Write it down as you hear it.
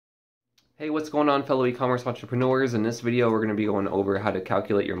Hey, what's going on, fellow e-commerce entrepreneurs? In this video, we're going to be going over how to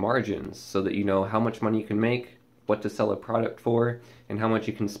calculate your margins so that you know how much money you can make, what to sell a product for, and how much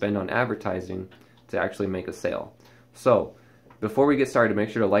you can spend on advertising to actually make a sale. So, before we get started,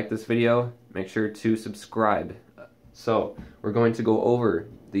 make sure to like this video, make sure to subscribe. So, we're going to go over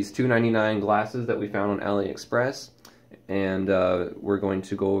these $2.99 glasses that we found on Aliexpress, and we're going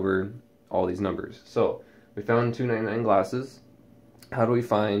to go over all these numbers. So, we found $2.99 glasses. How do we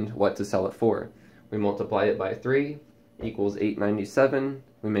find what to sell it for? We multiply it by 3 equals $8.97.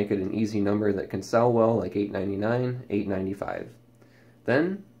 We make it an easy number that can sell well, like $8.99, $8.95.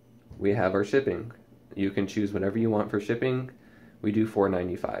 Then we have our shipping. You can choose whatever you want for shipping. We do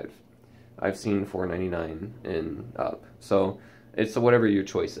 $4.95. I've seen $4.99 and up. So it's whatever your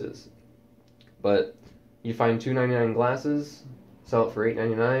choice is. But you find $2.99 glasses, sell it for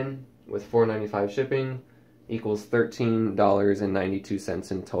 $8.99 with $4.95 shipping, equals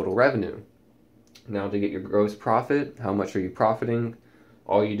 $13.92 in total revenue. Now, to get your gross profit, how much are you profiting?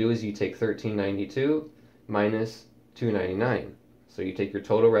 All you do is you take $13.92 minus $2.99. So you take your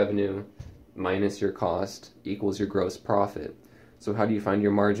total revenue minus your cost equals your gross profit. So how do you find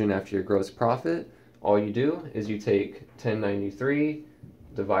your margin after your gross profit? All you do is you take $10.93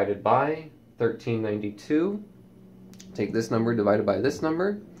 divided by $13.92, take this number divided by this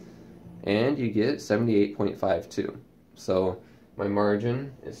number, and you get 78.52. So my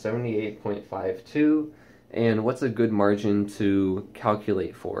margin is 78.52. And what's a good margin to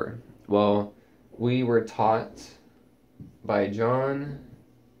calculate for? Well, we were taught by John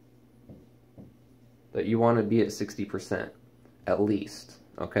that you want to be at 60% at least,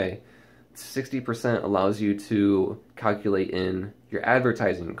 okay? 60% allows you to calculate in your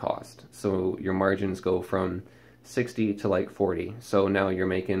advertising cost. So your margins go from 60 to like 40. So now you're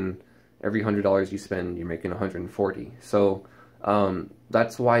making, every $100 you spend, you're making 140. So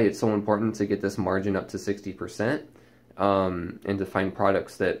that's why it's so important to get this margin up to 60% and to find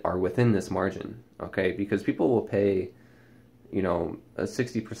products that are within this margin, okay? Because people will pay, you know, a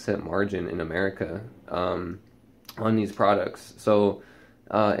 60% margin in America on these products. So,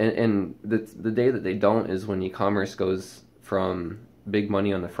 and the day that they don't is when e-commerce goes from big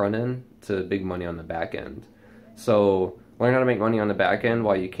money on the front end to big money on the back end. So learn how to make money on the back end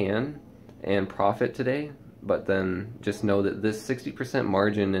while you can and profit today, but then just know that this 60%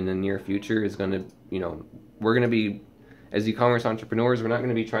 margin in the near future is going to, you know, we're going to be, as e-commerce entrepreneurs, we're not going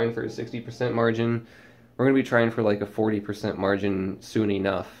to be trying for a 60% margin. We're going to be trying for like a 40% margin soon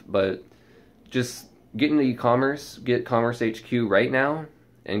enough. But just get into e-commerce, get Commerce HQ right now,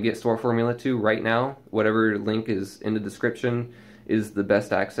 and get Store Formula 2 right now. Whatever link is in the description is the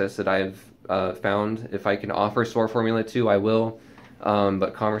best access that I've found. If I can offer Store Formula 2, I will.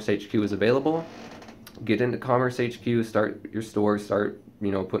 But Commerce HQ is available. Get into Commerce HQ, start your store, start,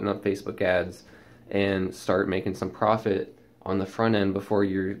 you know, putting up Facebook ads, and start making some profit on the front end before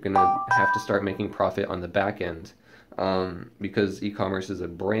you're gonna have to start making profit on the back end. Because e-commerce is a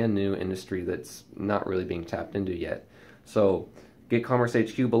brand new industry that's not really being tapped into yet. So get Commerce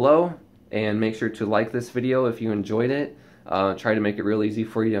HQ below, and make sure to like this video if you enjoyed it. Try to make it real easy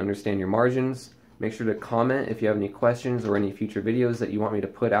for you to understand your margins. Make sure to comment if you have any questions or any future videos that you want me to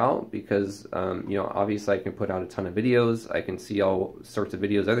put out, because you know, obviously I can put out a ton of videos. I can see all sorts of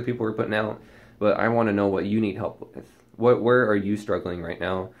videos other people are putting out, but I want to know what you need help with. Where are you struggling right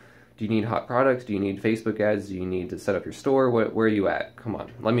now? Do you need hot products? Do you need Facebook ads? Do you need to set up your store? Where are you at? Come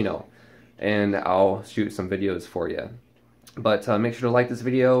on, let me know, and I'll shoot some videos for you. But make sure to like this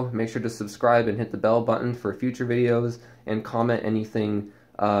video, make sure to subscribe and hit the bell button for future videos, and comment anything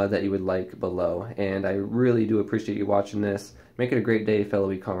that you would like below. And I really do appreciate you watching this. Make it a great day,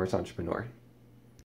 fellow e-commerce entrepreneur.